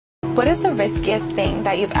What is the riskiest thing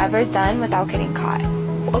that you've ever done without getting caught?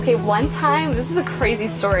 Okay, one time, this is a crazy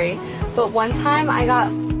story, but one time I got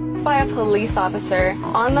by a police officer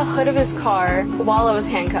on the hood of his car while I was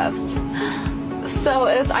handcuffed. So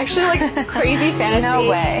it's actually like a crazy fantasy. No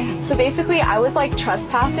way. So basically I was like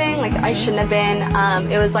trespassing, like I shouldn't have been.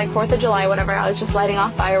 It was like 4th of July, whatever. I was just lighting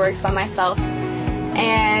off fireworks by myself.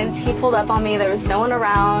 And he pulled up on me, there was no one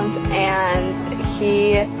around, and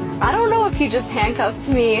I don't know if he just handcuffed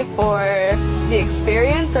me for the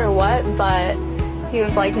experience or what, but he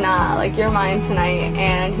was like, nah, like you're mine tonight,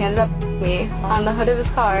 and he ended up me on the hood of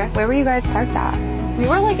his car. Where were you guys parked at? We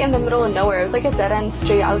were like in the middle of nowhere. It was like a dead-end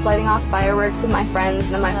street. I was lighting off fireworks with my friends,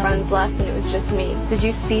 and then my friends left, and it was just me. Did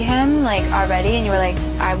you see him like already and you were like,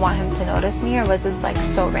 I want him to notice me, or was this like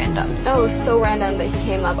so random? No, it was so random that he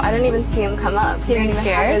came up. I didn't even see him come up. He didn't even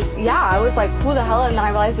scared? have his, yeah, I was like, who the hell? And then I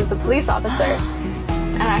realized it was a police officer.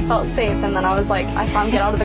 And I felt safe, and then I was like, I saw him get out of the